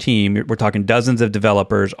large team. We're talking dozens of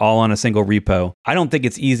developers all on a single repo. I don't think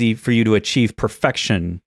it's easy for you to achieve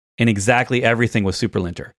perfection in exactly everything with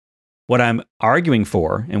SuperLinter. What I'm arguing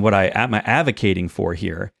for and what I'm advocating for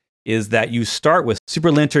here is that you start with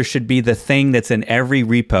SuperLinter should be the thing that's in every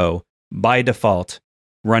repo by default,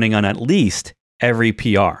 running on at least every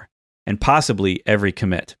PR and possibly every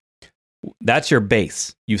commit. That's your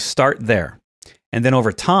base. You start there. And then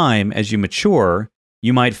over time, as you mature,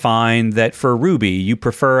 you might find that for Ruby, you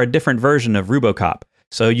prefer a different version of Rubocop.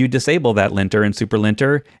 So you disable that linter in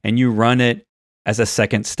SuperLinter and you run it as a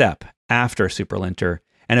second step after SuperLinter.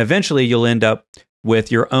 And eventually you'll end up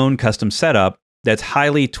with your own custom setup that's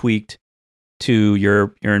highly tweaked to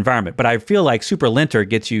your environment. But I feel like SuperLinter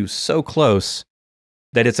gets you so close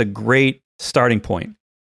that it's a great starting point.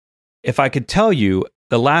 If I could tell you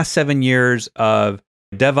the last 7 years of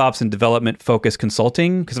DevOps and development focused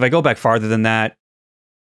consulting, because if I go back farther than that,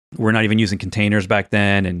 we're not even using containers back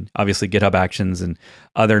then, and obviously GitHub Actions and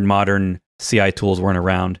other modern CI tools weren't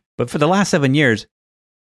around. But for the last 7 years,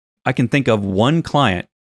 I can think of one client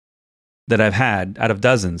that I've had out of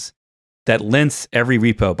dozens that lints every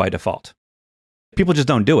repo by default. People just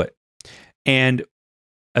don't do it. And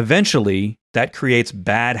eventually, that creates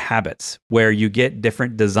bad habits where you get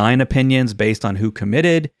different design opinions based on who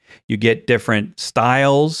committed. You get different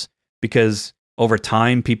styles because over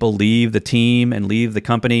time, people leave the team and leave the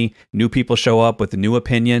company. New people show up with new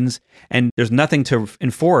opinions, and there's nothing to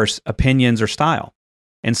enforce opinions or style.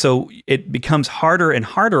 And so it becomes harder and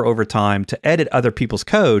harder over time to edit other people's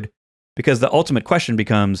code because the ultimate question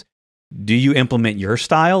becomes, do you implement your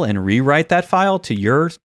style and rewrite that file to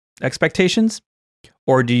your expectations?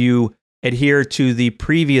 Or do you adhere to the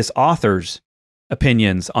previous author's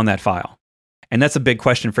opinions on that file? And that's a big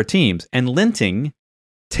question for teams. And linting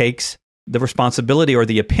takes the responsibility or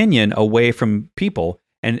the opinion away from people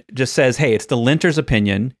and just says, hey, it's the linter's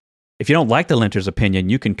opinion. If you don't like the linter's opinion,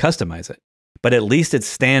 you can customize it. But at least it's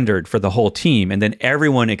standard for the whole team. And then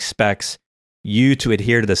everyone expects you to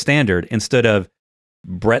adhere to the standard instead of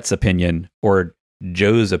Brett's opinion or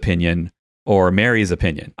Joe's opinion or Mary's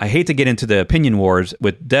opinion. I hate to get into the opinion wars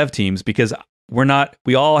with dev teams because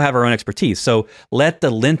we all have our own expertise. So let the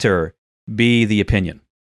linter be the opinion.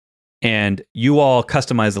 And you all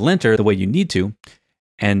customize the linter the way you need to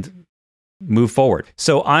and move forward.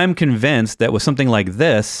 So I'm convinced that with something like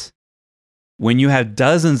this, when you have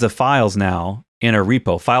dozens of files now in a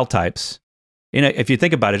repo, file types, if you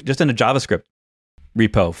think about it, just in a JavaScript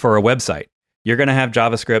repo for a website, you're going to have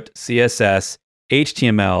JavaScript, CSS,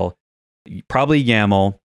 HTML, probably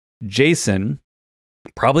YAML, JSON,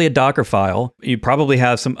 probably a Docker file. You probably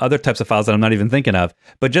have some other types of files that I'm not even thinking of.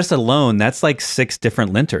 But just alone, that's like 6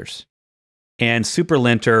 different linters. And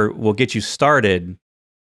SuperLinter will get you started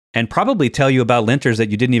and probably tell you about linters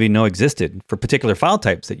that you didn't even know existed for particular file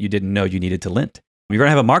types that you didn't know you needed to lint. You're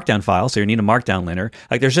going to have a markdown file, so you need a markdown linter.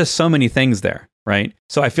 Like there's just so many things there, right?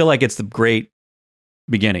 So I feel like it's the great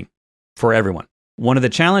beginning for everyone. One of the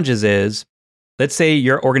challenges is, let's say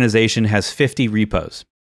your organization has 50 repos.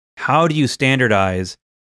 How do you standardize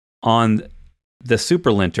on the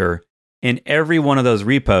SuperLinter in every one of those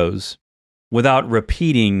repos without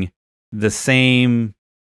repeating the same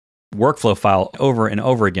workflow file over and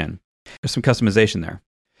over again? There's some customization there.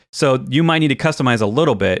 So you might need to customize a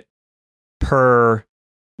little bit per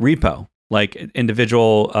repo. like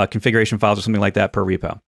individual configuration files or something like that per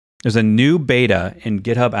repo. There's a new beta in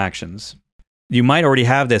GitHub Actions. You might already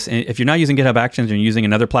have this. If you're not using GitHub Actions and you're using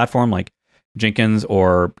another platform like Jenkins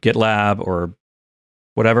or GitLab or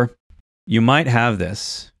whatever, you might have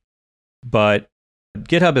this. But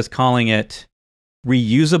GitHub is calling it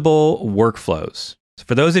reusable workflows. So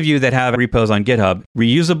for those of you that have repos on GitHub,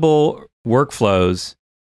 reusable workflows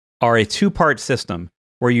are a two-part system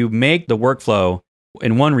where you make the workflow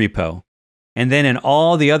in one repo, and then in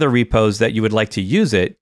all the other repos that you would like to use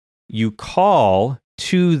it, you call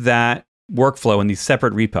to that workflow in the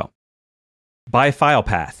separate repo by file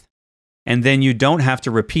path. And then you don't have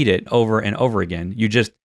to repeat it over and over again. You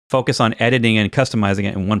just focus on editing and customizing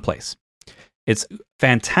it in one place. It's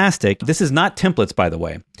fantastic. This is not templates, by the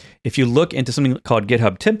way. If you look into something called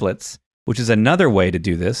GitHub Templates, which is another way to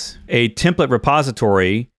do this, a template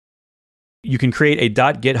repository, you can create a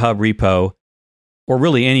 .github repo, or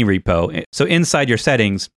really any repo. So inside your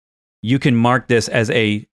settings, you can mark this as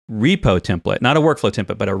a repo template, not a workflow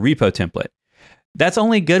template, but a repo template. That's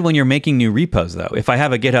only good when you're making new repos, though. If I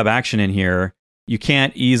have a GitHub action in here, you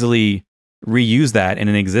can't easily reuse that in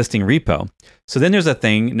an existing repo. So then there's a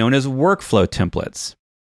thing known as workflow templates.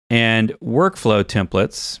 And workflow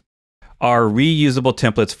templates are reusable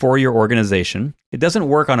templates for your organization. It doesn't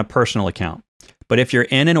work on a personal account. But if you're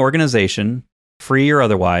in an organization, free or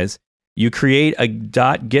otherwise, you create a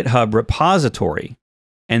 .github repository.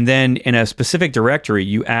 And then in a specific directory,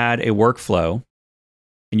 you add a workflow.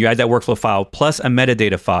 And you add that workflow file plus a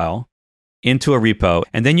metadata file into a repo.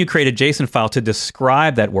 And then you create a JSON file to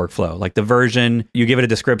describe that workflow, like the version. You give it a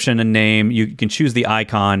description, a name. You can choose the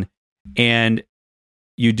icon. And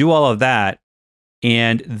you do all of that.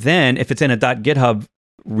 And then if it's in a .github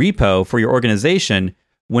repo for your organization,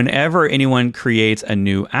 whenever anyone creates a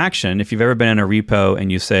new action, if you've ever been in a repo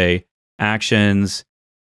and you say actions,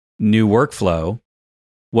 new workflow,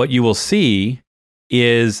 what you will see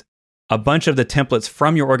is a bunch of the templates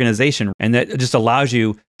from your organization. And that just allows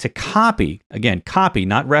you to copy, again, copy,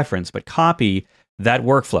 not reference, but copy that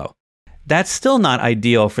workflow. That's still not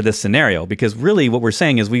ideal for this scenario, because really what we're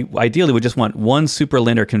saying is we ideally would just want one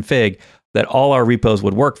superlinter config that all our repos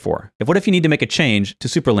would work for. What if you need to make a change to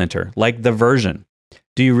superlinter, like the version?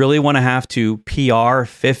 Do you really want to have to PR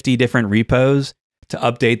 50 different repos to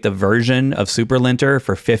update the version of superlinter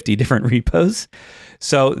for 50 different repos?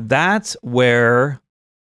 So that's where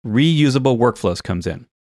reusable workflows comes in.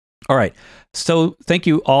 All right. So thank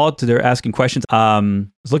you all to their asking questions. I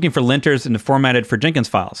was looking for linters and formatted for Jenkins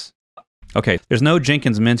files. Okay. There's no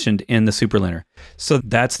Jenkins mentioned in the superlinter. So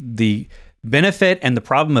that's the benefit and the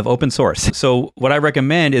problem of open source. So what I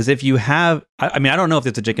recommend is if you have, I don't know if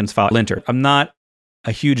it's a Jenkins file linter. I'm not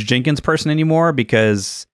a huge Jenkins person anymore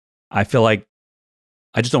because I feel like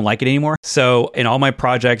I just don't like it anymore. So in all my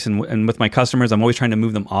projects and with my customers, I'm always trying to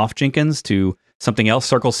move them off Jenkins to something else.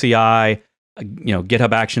 Circle CI,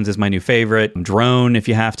 GitHub Actions is my new favorite. Drone if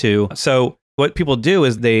you have to. So what people do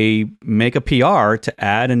is they make a PR to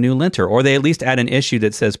add a new linter, or they at least add an issue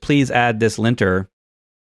that says, please add this linter,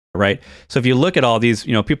 right? So if you look at all these,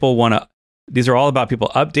 people want to, these are all about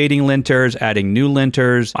people updating linters, adding new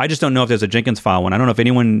linters. I just don't know if there's a Jenkins file one. I don't know if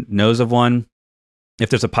anyone knows of one. If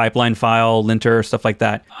there's a pipeline file, linter, stuff like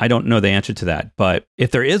that, I don't know the answer to that. But if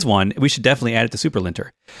there is one, we should definitely add it to superlinter.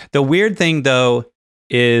 The weird thing, though,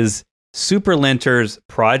 is superlinter's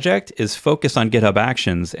project is focused on GitHub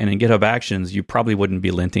Actions. And in GitHub Actions, you probably wouldn't be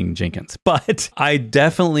linting Jenkins. But I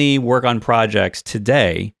definitely work on projects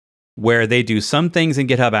today where they do some things in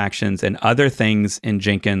GitHub Actions and other things in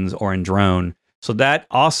Jenkins or in Drone. So that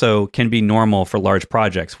also can be normal for large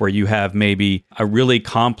projects where you have maybe a really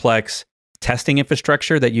complex testing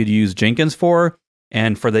infrastructure that you'd use Jenkins for.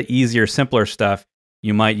 And for the easier, simpler stuff,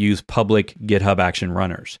 you might use public GitHub Action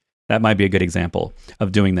runners. That might be a good example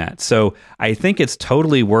of doing that. So I think it's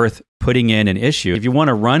totally worth putting in an issue. If you want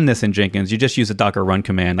to run this in Jenkins, you just use a Docker run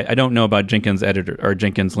command. I don't know about Jenkins editor or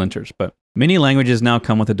Jenkins linters, but many languages now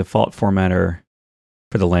come with a default formatter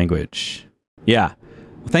for the language. Yeah.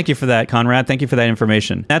 Well, thank you for that, Conrad. Thank you for that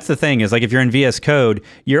information. That's the thing is, like, if you're in VS Code,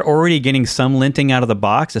 you're already getting some linting out of the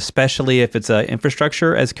box, especially if it's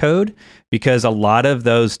infrastructure as code, because a lot of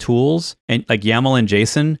those tools, and like YAML and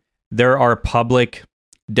JSON, there are public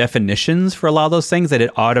definitions for a lot of those things that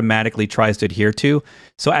it automatically tries to adhere to.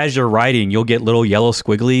 So as you're writing, you'll get little yellow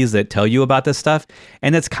squigglies that tell you about this stuff.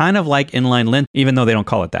 And it's kind of like inline lint, even though they don't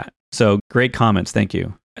call it that. So great comments. Thank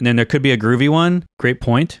you. And then there could be a groovy one. Great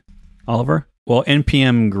point, Oliver. Well,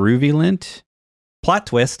 NPM Groovy Lint, plot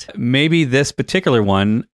twist. Maybe this particular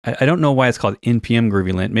one, I don't know why it's called NPM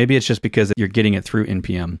Groovy Lint. Maybe it's just because you're getting it through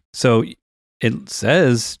NPM. So it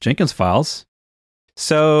says Jenkins files.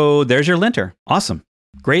 So there's your linter. Awesome.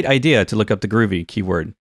 Great idea to look up the Groovy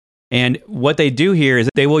keyword. And what they do here is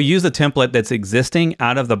they will use the template that's existing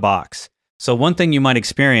out of the box. So one thing you might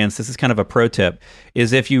experience, this is kind of a pro tip,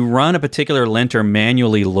 is if you run a particular linter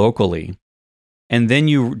manually locally, and then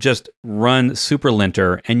you just run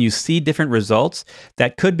SuperLinter and you see different results,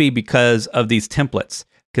 that could be because of these templates.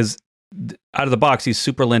 Because out of the box, these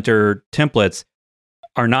SuperLinter templates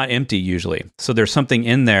are not empty usually. So there's something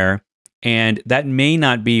in there, and that may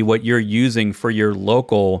not be what you're using for your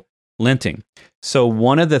local linting. So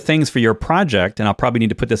one of the things for your project, and I'll probably need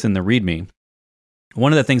to put this in the README,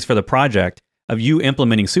 one of the things for the project of you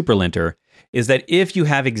implementing SuperLinter is that if you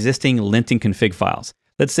have existing linting config files,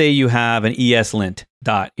 let's say you have an ESLint,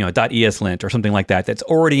 .ESLint or something like that, that's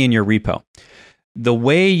already in your repo. The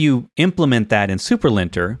way you implement that in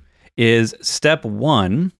SuperLinter is step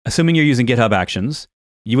one, assuming you're using GitHub Actions,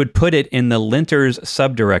 you would put it in the linters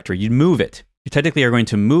subdirectory. You'd move it. You technically are going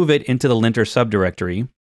to move it into the linter subdirectory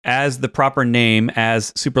as the proper name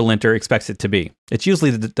as SuperLinter expects it to be. It's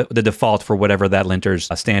usually the default for whatever that linter's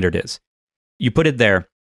standard is. You put it there.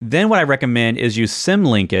 Then what I recommend is you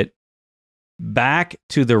symlink it back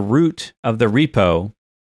to the root of the repo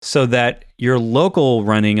so that your local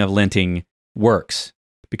running of linting works.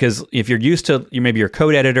 Because if you're used to maybe your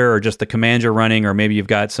code editor or just the command you're running, or maybe you've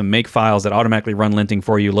got some make files that automatically run linting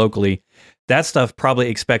for you locally, that stuff probably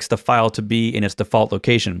expects the file to be in its default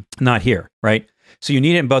location, not here, right? So you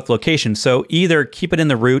need it in both locations. So either keep it in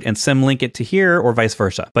the root and symlink it to here or vice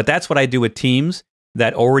versa. But that's what I do with teams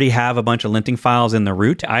that already have a bunch of linting files in the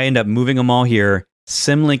root. I end up moving them all here,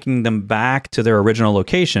 symlinking them back to their original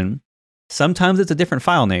location. Sometimes it's a different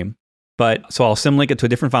file name, but so I'll symlink it to a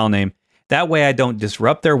different file name. That way I don't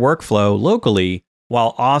disrupt their workflow locally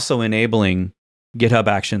while also enabling GitHub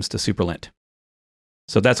Actions to SuperLint.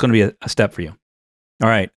 So that's going to be a step for you. All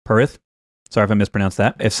right, Perth. Sorry if I mispronounced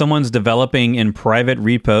that. If someone's developing in private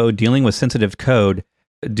repo, dealing with sensitive code,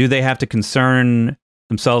 do they have to concern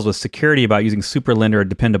themselves with security about using SuperLint or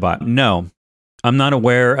Dependabot? No, I'm not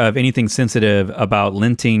aware of anything sensitive about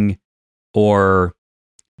linting or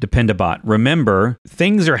Dependabot. Remember,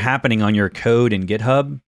 things are happening on your code in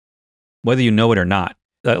GitHub, whether you know it or not.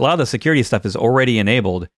 A lot of the security stuff is already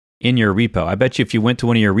enabled in your repo. I bet you if you went to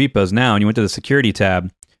one of your repos now and you went to the security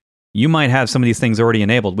tab, you might have some of these things already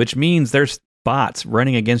enabled, which means there's bots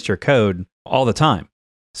running against your code all the time.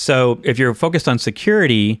 So if you're focused on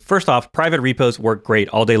security, first off, private repos work great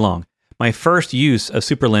all day long. My first use of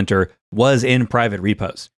SuperLinter was in private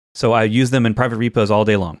repos. So I use them in private repos all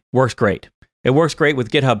day long. Works great. It works great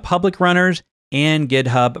with GitHub public runners and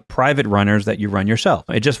GitHub private runners that you run yourself.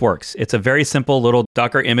 It just works. It's a very simple little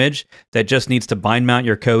Docker image that just needs to bind mount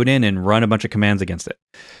your code in and run a bunch of commands against it.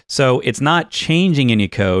 So it's not changing any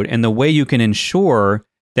code. And the way you can ensure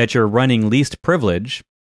that you're running least privilege,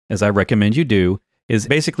 as I recommend you do, is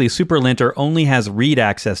basically SuperLinter only has read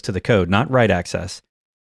access to the code, not write access.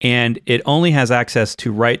 And it only has access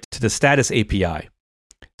to write to the status API.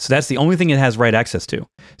 So that's the only thing it has write access to.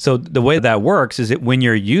 So the way that works is that when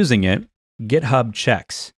you're using it, GitHub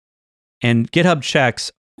checks. And GitHub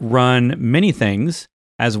checks run many things,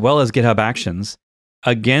 as well as GitHub Actions,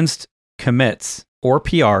 against commits or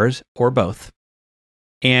PRs or both.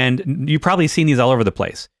 And you've probably seen these all over the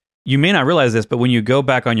place. You may not realize this, but when you go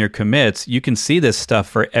back on your commits, you can see this stuff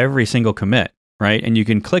for every single commit, right? And you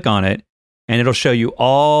can click on it, and it'll show you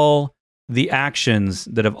all the actions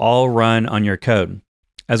that have all run on your code,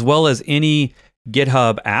 as well as any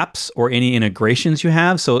GitHub apps or any integrations you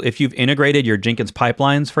have. So if you've integrated your Jenkins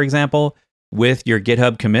pipelines, for example, with your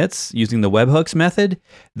GitHub commits using the webhooks method,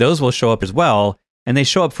 those will show up as well. And they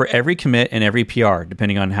show up for every commit and every PR,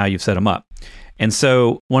 depending on how you've set them up. And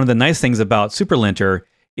so one of the nice things about SuperLinter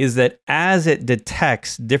is that as it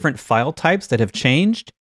detects different file types that have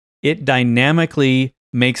changed, it dynamically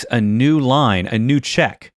makes a new line, a new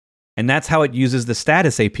check. And that's how it uses the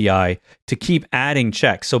status API to keep adding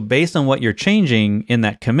checks. So based on what you're changing in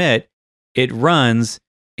that commit, it runs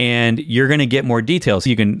and you're going to get more details. So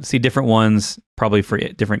you can see different ones probably for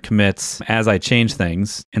different commits as I change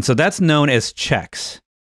things. And so that's known as checks.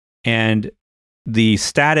 And the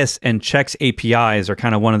status and checks APIs are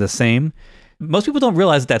kind of one of the same. Most people don't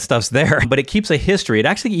realize that stuff's there, but it keeps a history. It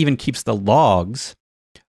actually even keeps the logs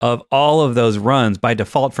of all of those runs by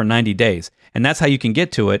default for 90 days. And that's how you can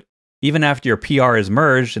get to it. Even after your PR is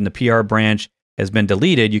merged and the PR branch has been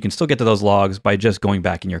deleted, you can still get to those logs by just going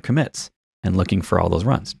back in your commits and looking for all those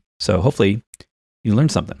runs. So hopefully you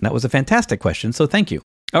learned something. That was a fantastic question, so thank you.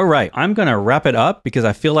 All right, I'm going to wrap it up because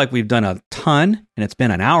I feel like we've done a ton and it's been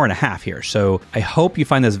an hour and a half here. So I hope you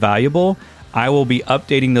find this valuable. I will be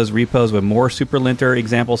updating those repos with more Superlinter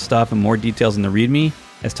example stuff and more details in the README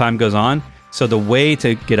as time goes on. So the way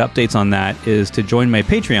to get updates on that is to join my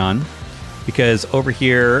Patreon, because over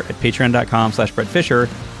here at patreon.com/BrettFisher,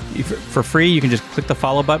 for free, you can just click the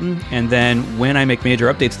follow button. And then when I make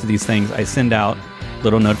major updates to these things, I send out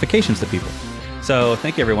little notifications to people. So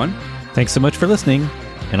thank you, everyone. Thanks so much for listening,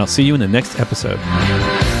 and I'll see you in the next episode.